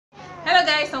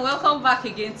Hello guys, and welcome back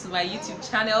again to my YouTube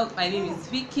channel. My name is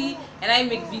Vicky and I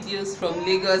make videos from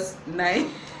Lagos 9.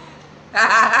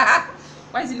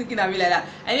 Why is he looking at me like that?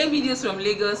 I make videos from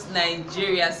Lagos,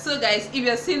 Nigeria. So guys, if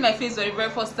you're seeing my face for the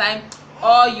very first time,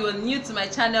 or you're new to my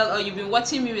channel, or you've been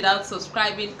watching me without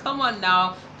subscribing, come on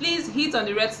now, please hit on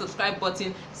the red subscribe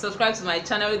button, subscribe to my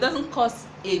channel. It doesn't cost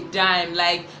a dime.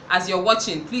 Like, as you're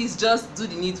watching, please just do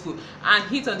the needful and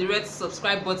hit on the red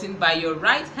subscribe button by your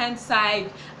right hand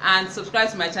side and subscribe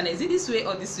to my channel. Is it this way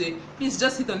or this way? Please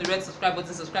just hit on the red subscribe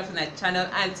button, subscribe to my channel,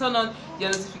 and turn on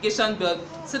your notification bell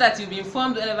so that you'll be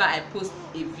informed whenever I post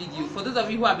a video. For those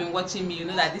of you who have been watching me, you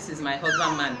know that this is my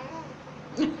husband man.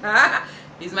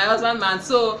 He's my husband man.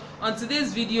 So on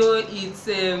today's video,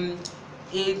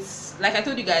 it's like I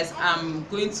told you guys, I'm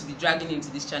going to be dragging him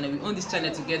to this channel. We own this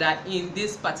channel together in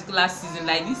this particular season,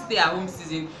 like this stay-at-home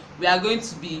season. We are going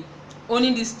to be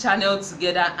owning this channel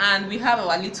together, and we have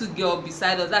our little girl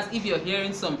beside us. That's if you're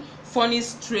hearing some funny,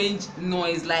 strange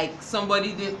noise, like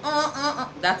somebody doing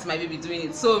that's my baby doing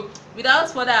it. So without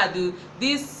further ado,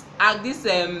 this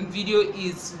video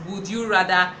is would you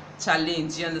rather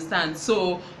challenge, you understand?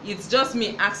 So it's just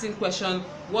me asking question,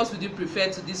 what would you prefer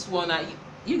to this one?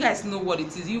 You guys know what it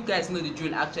is, you guys know the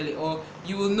drill actually, or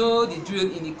you will know the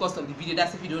drill in the course of the video.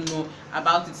 That's if you don't know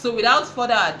about it. So without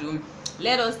further ado,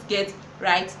 let us get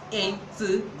right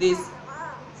into this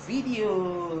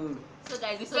video. So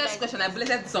guys, the first question, I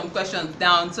blotted some questions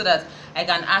down so that I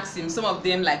can ask him. Some of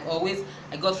them, like always,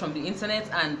 I got from the internet,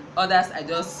 and others I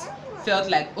just felt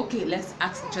like, okay, let's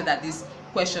ask each other this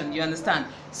question, you understand?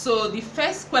 So the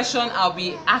first question I'll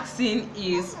be asking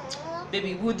is,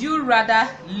 baby, would you rather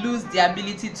lose the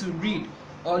ability to read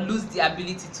or lose the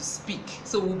ability to speak?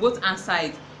 So we'll both answer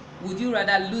it. Would you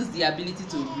rather lose the ability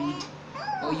to read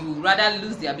or you would rather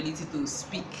lose the ability to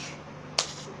speak?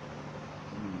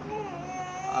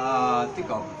 I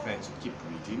think I'll prefer to keep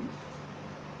reading.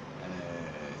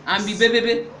 And be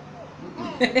baby.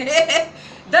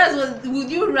 That's what. Would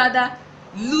you rather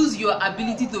lose your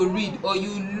ability to read or you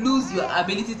lose your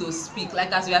ability to speak?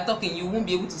 Like, as we are talking, you won't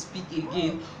be able to speak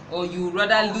again, or you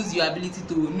rather lose your ability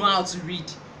to know how to read?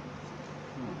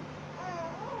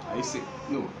 I say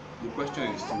no. The question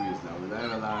is two ways now. Would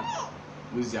I rather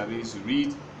lose the ability to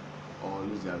read or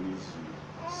lose the ability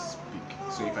to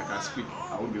speak? So if I can speak,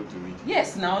 I won't be able to read.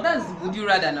 Yes, now that's would you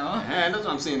rather now. That's what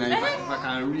I'm saying. Now, if I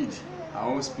can read, I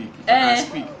won't speak. If I can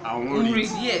speak, I won't read.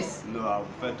 Yes. No, I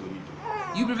prefer to read.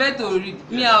 You prefer to read?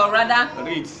 Yeah. Me, I would rather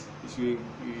read.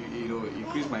 It will,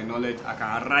 increase my knowledge. I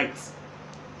can write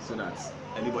so that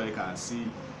anybody can see.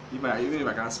 Even if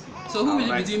I can't speak. So who will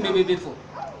you be doing baby for?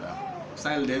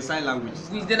 There's sign language.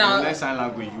 Then I'll learn sign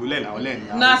language. You learn. I'll learn.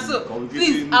 Nah, so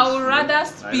please, I would rather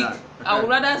speak. I would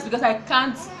rather, because I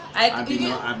can't. I've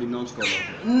been numbskull.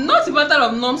 Not a matter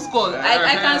of numbskull.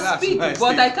 I can speak,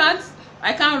 but I can't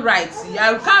write.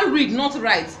 I can't read, not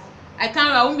write.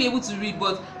 I won't be able to read,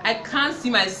 but I can't see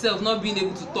myself not being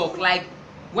able to talk. Like,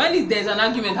 when there's an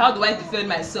argument, how do I defend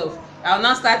myself? I'll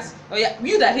now start. Oh yeah,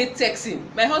 you that hate texting.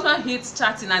 My husband hates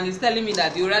chatting, and he's telling me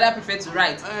that he would rather prefer to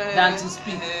write than to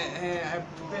speak. I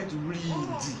prefer to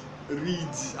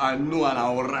read and know, and I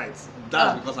will write.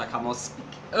 That's because I cannot speak.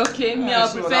 Okay, me,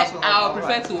 I'll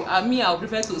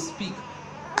prefer to speak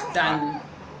than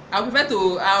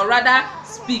I'll rather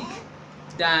speak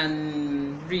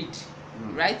than read.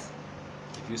 Right?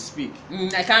 If you speak,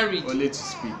 I can't read. Only to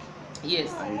speak.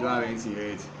 Yes. And you don't have anything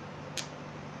read.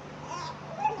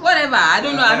 Whatever. I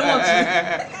don't know. I don't want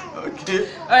to. Okay.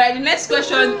 All right. The next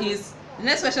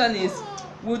question is.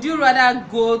 Would you rather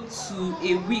go to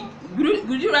a week?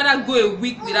 Would you rather go a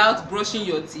week without brushing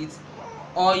your teeth,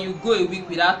 or you go a week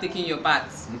without taking your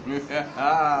bath?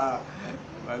 I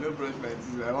don't brush my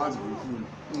teeth. I want to be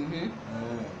full.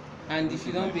 And if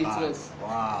you don't bathe, what?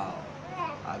 Wow.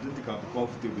 I don't think I'm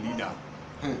comfortable either.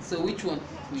 So which one?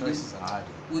 Choices are hard.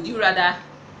 Would you rather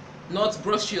not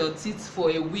brush your teeth for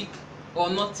a week or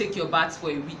not take your bath for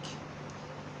a week?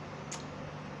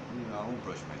 No, I won't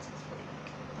brush my teeth for a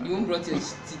week. You won't brush your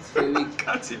teeth for a week?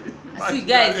 Can't even. See,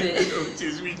 guys, which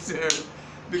is weeks,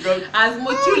 because as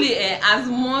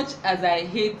much as I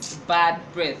hate bad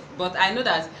breath, but I know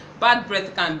that bad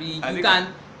breath can be,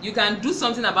 you can do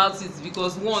something about it,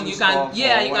 because one, you can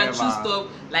chew stuff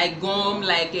like gum,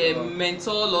 like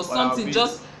menthol or something,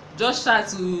 just try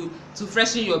to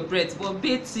freshen your breath. But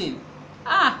bathing,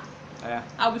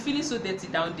 I'll be feeling so dirty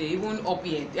down there, even up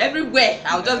here, everywhere.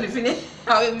 I'll just be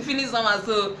feeling somehow.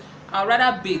 So I'd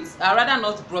rather bathe. I'd rather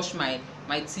not brush my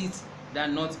teeth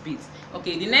than not bathe.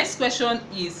 Okay, the next question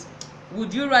is,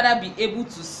 would you rather be able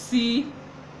to see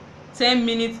 10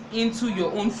 minutes into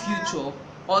your own future,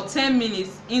 or 10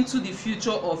 minutes into the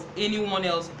future of anyone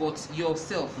else but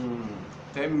yourself?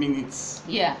 10 minutes.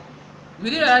 Yeah.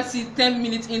 Would you rather see 10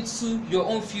 minutes into your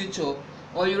own future,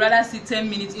 or you rather see 10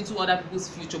 minutes into other people's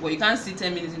future, but you can't see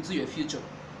 10 minutes into your future?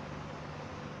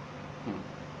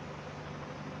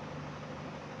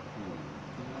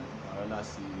 I rather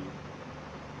see.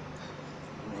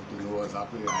 To know what's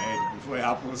happening ahead before it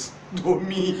happens to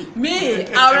me. Me,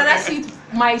 I would rather see it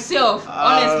myself.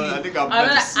 Honestly, I think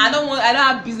I don't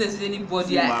have business with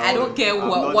anybody. I don't care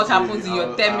what happens in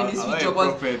your 10 minutes future,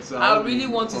 but I really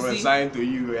want to see. To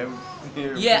you,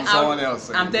 yeah, someone else.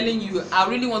 I'm telling you, I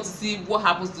really want to see what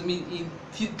happens to me in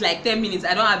like 10 minutes.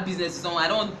 I don't have business with someone. I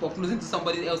don't want to pop nose into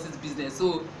somebody else's business.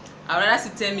 So I would rather see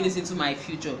 10 minutes into my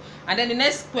future. And then the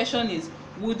next question is,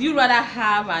 would you rather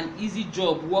have an easy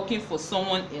job working for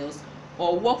someone else,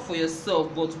 or work for yourself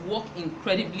but work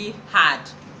incredibly hard?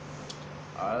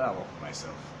 I rather work for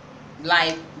myself.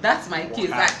 Like, that's my case.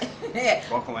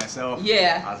 Work for myself.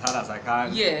 Yeah. As hard as I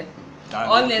can. Yeah. Than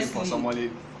Honestly, for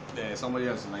somebody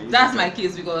else. That's my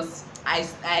case, because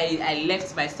I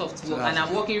left my stuff to work, and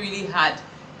I'm working really hard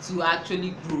to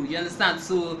actually grow. You understand?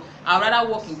 So I'd rather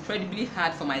work incredibly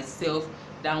hard for myself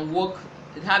than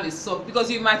have a soft, because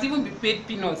you might even be paid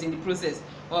peanuts in the process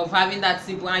of having that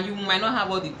simple, and you might not have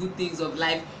all the good things of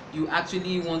life you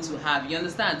actually want to have. You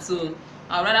understand? So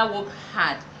I'd rather work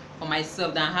hard for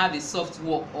myself than have a soft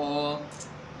work, or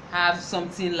have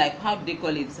something like, how do they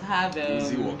call it, have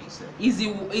easy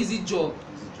work, easy job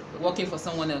working for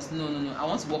someone else. No, I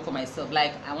want to work for myself.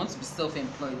 Like, I want to be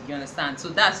self-employed. You understand? So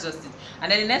that's just it.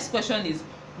 And then the next question is,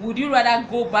 would you rather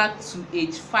go back to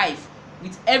age 5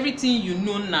 with everything you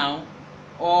know now,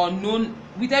 or know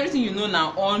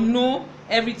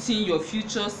everything your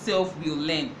future self will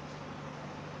learn?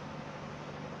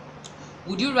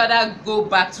 Would you rather go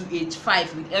back to age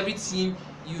 5 with everything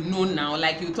you know now,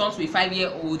 like you turn to a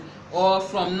 5-year-old, or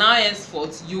from now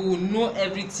henceforth you will know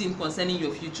everything concerning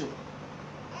your future?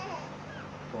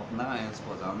 From now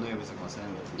henceforth, I'll know everything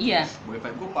concerning your future. Yeah. But if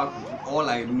I go back with all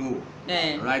I know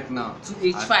right now to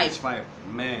age 5,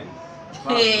 man,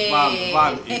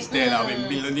 bam, age 10, I'll be a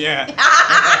millionaire. So,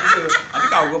 I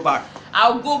think I'll go back.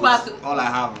 I'll go back. All I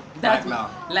have right now.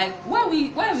 Like, why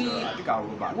we? I think I'll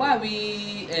go back. Why are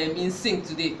we in sync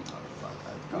today?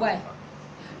 Why?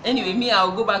 Anyway, me,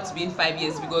 I'll go back to being 5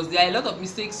 years, because there are a lot of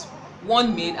mistakes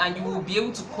one made, and you will be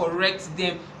able to correct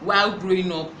them while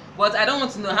growing up. But I don't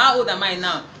want to know how old am I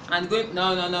now and going.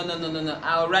 No.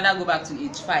 I'll rather go back to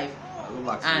age 5. I'll go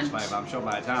back to age 5. I'm sure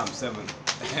by the time I'm 7.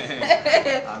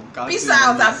 Peace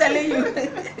out, I'm telling you.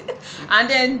 And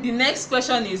then the next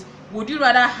question is, would you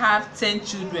rather have 10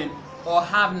 children or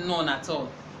have none at all?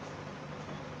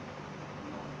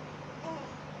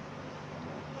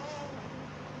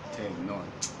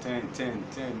 10.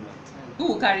 Who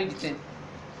will carry the 10?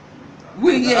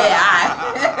 Yeah.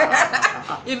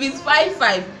 If it's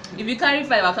 5, if you carry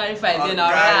 5, I'll carry 5. Then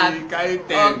I'll carry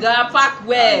 10. Pack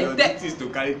well. It is to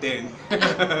carry 10.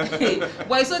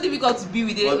 But it's so difficult to be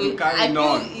with it. But to carry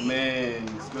none, man,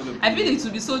 it's gonna be. I feel it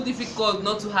would be so difficult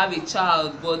not to have a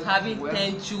child, but having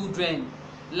 10 children.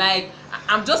 Like,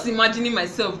 I'm just imagining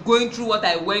myself going through what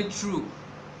I went through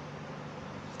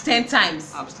 10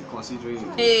 times. I'm still considering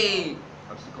it. Hey.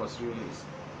 I'm still considering it.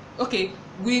 Okay,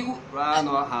 we rather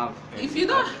not have. If you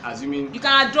don't, assuming you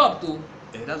can adopt though.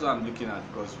 Yeah, that's what I'm looking at,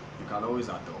 because you can always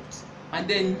adopt. And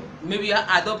then maybe you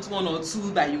adopt 1 or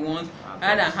 2 that you want,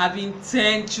 rather than having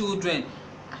 10 children.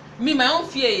 Me, my own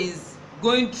fear is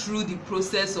going through the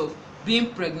process of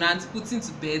being pregnant, putting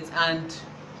to bed, and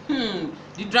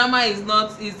the drama is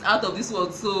out of this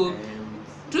world. So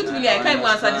truthfully, I can't even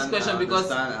answer this question, because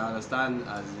I understand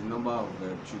as the number of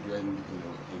children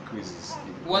increases.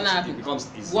 It becomes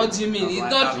easy. What do you mean?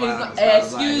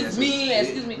 Excuse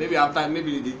me. Maybe after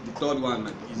the third one.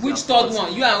 Which third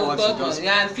one? You are third one.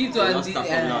 Yeah, and fifth one.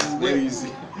 Very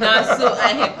easy. Now, so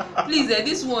please,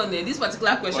 this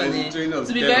particular question,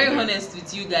 to be very honest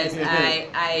with you guys,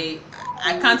 I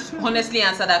can't honestly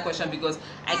answer that question, because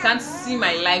I can't see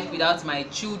my life without my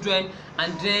children,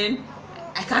 and then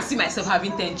I can't see myself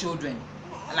having 10 children.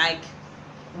 Like,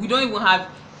 we don't even have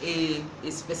a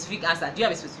specific answer. Do you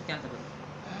have a specific answer?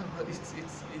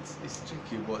 It's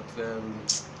tricky, but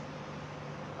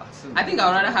I think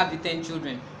I'd rather have the 10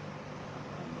 children.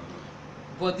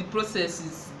 But the process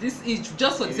is this age,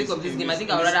 just for the sake of this game, I think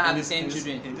I'd rather have 10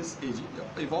 children. In this age,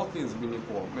 if all things being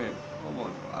equal, man, come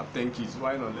on, have 10 kids.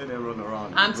 Why not let them run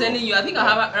around? I'm telling you, I think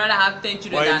I'd rather have 10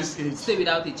 children than stay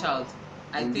without a child.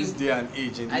 In this day and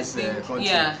age, in this country.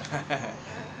 Yeah.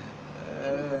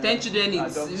 10 children,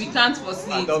 we can't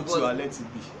foresee it. Adopt to and let it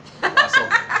be.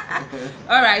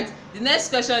 All right. The next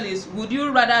question is: would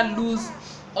you rather lose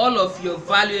all of your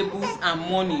valuables and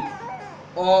money,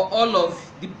 or all of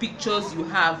the pictures you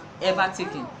have ever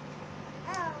taken?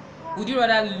 Would you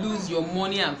rather lose your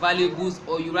money and valuables,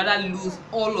 or you rather lose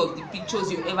all of the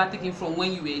pictures you ever taken from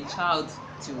when you were a child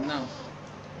till now?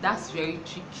 That's very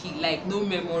tricky. Like no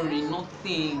memory,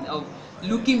 nothing of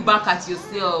looking back at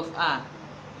yourself.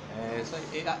 So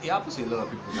it happens to a lot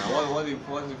of people now. What if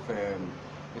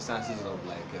instances of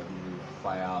like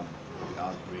fire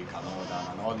outbreak and all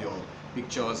that, and all your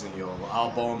pictures in your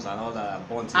albums and all that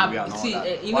burnt away and all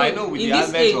that. You but know, I know with in the this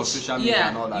advent age, of social media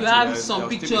and all that, you so have some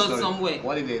pictures somewhere.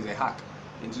 What if there's a hack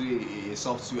into a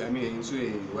software? I mean, into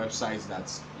a website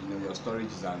that your storage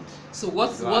is and. So what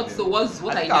are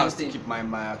you I saying? keep my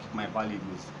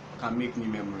valuables. Can make new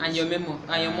memories. And your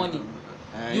your money.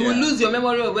 You will lose your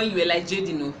memory of when you were like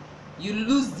Jaden. You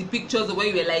lose the pictures of when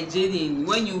you were like Jaden,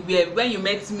 when you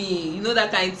met me,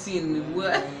 that kind of thing.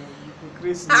 You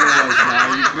create new ones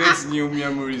now. You create new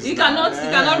memories. You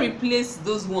cannot replace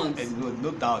those ones.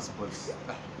 No doubt, but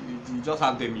you just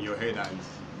have them in your head and.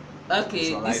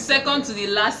 Okay, the second to the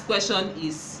last question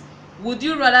is: would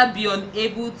you rather be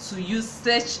unable to use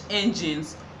search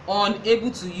engines or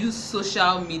unable to use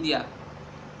social media?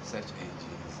 Search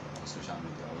engines or social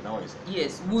media? That what you said?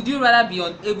 Yes. Would you rather be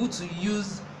unable to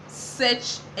use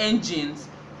search engines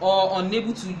or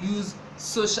unable to use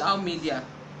social media?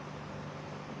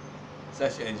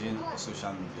 Search engine or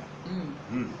social media?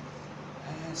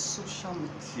 Social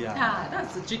media.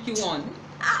 That's a tricky one.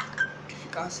 If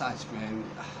you can't search, man.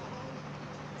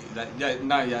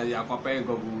 Now you're comparing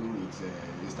Google with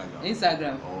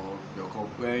Instagram. Or you're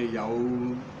comparing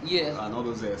Yahoo. And all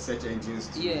those search engines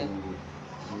to.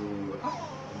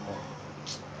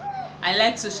 I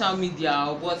like social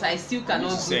media, but I still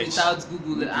cannot do without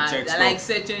Google. I like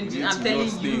search engine. I'm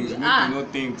telling you.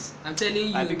 I'm telling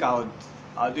you. I think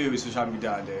I'll do it with social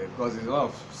media because there's a lot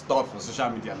of stuff on social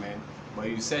media, man. But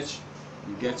you search,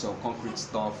 you get some concrete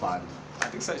stuff, and I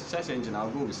think search engine.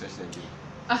 I'll go with search engine.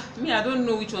 Me, I don't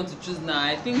know which one to choose now.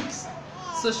 I think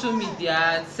social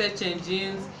media, search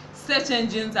engines. Search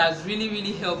engines has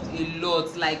really helped a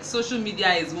lot. Like social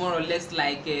media is more or less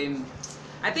like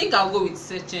I think I'll go with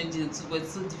search engines, but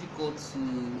it's so difficult to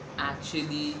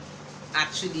actually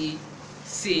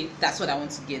say that's what I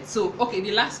want to get. So okay,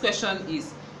 the last question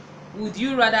is: would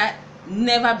you rather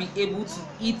never be able to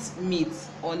eat meat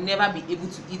or never be able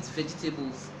to eat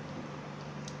vegetables?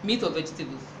 Meat or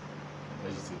vegetables?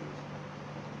 Vegetables.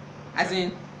 As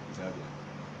in?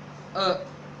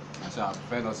 So I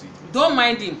prefer not to eat meat. Don't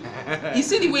mind him. You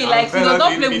see the way he likes. He does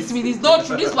not play with meat. It's not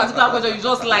true. This particular question you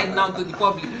just like now to the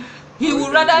public. He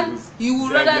would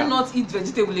rather not eat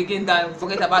vegetable again than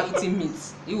forget about eating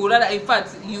meat. He would rather, in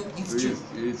fact, it's true.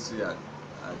 You eat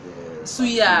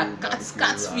suya,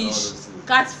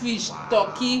 catfish,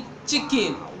 turkey,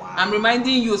 chicken. I'm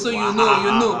reminding you so you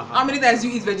know. How many times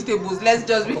you eat vegetables? Let's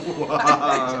just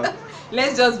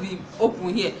be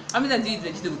open here. How many times do you eat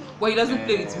vegetables? Well, he doesn't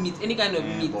play with meat, any kind of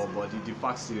meat. But the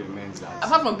fact still remains that.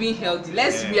 Apart from being healthy,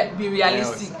 let's be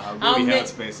realistic. I'll go with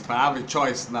health first. If I have a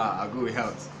choice now, I'll go with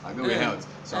health.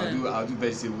 So I'll do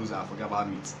vegetables and forget about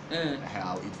meat.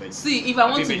 I'll eat vegetables. See, if I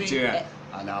want to be vegetarian,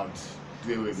 and I'll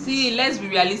do away with meat. See, let's be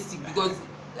realistic, because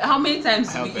how many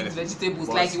times do we eat vegetables?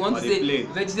 Like you want to say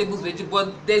vegetables,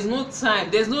 but there's no time,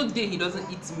 there's no day he doesn't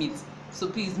eat meat. So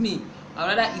please, me,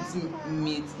 I'd rather eat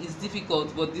meat. It's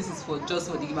difficult, but this is just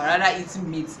for the game. I'd rather eat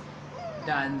meat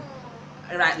than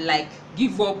like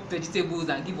give up vegetables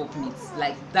and give up meat.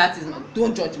 Like that is not,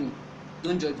 don't judge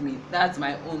me, that's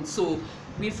my own. So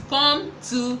we've come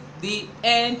to the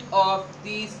end of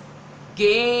this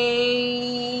game.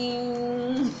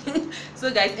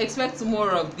 So guys, expect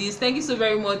more of this. Thank you so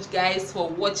very much guys for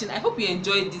watching. I hope you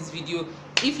enjoyed this video.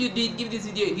 If you did, give this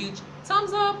video a huge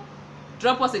thumbs up,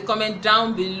 drop us a comment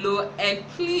down below, and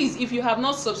please, if you have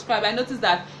not subscribed, I noticed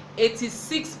that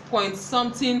 86 point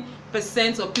something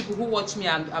 % of people who watch me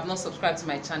have not subscribed to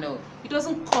my channel. It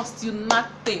doesn't cost you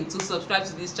nothing to subscribe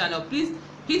to this channel. Please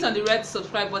hit on the red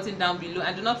subscribe button down below,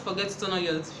 and do not forget to turn on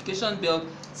your notification bell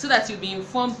so that you'll be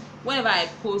informed whenever I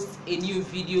post a new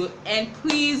video. And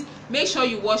please make sure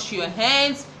you wash your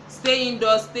hands, stay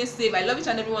indoors, stay safe. I love each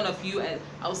and every one of you, and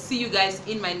I'll see you guys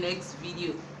in my next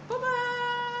video.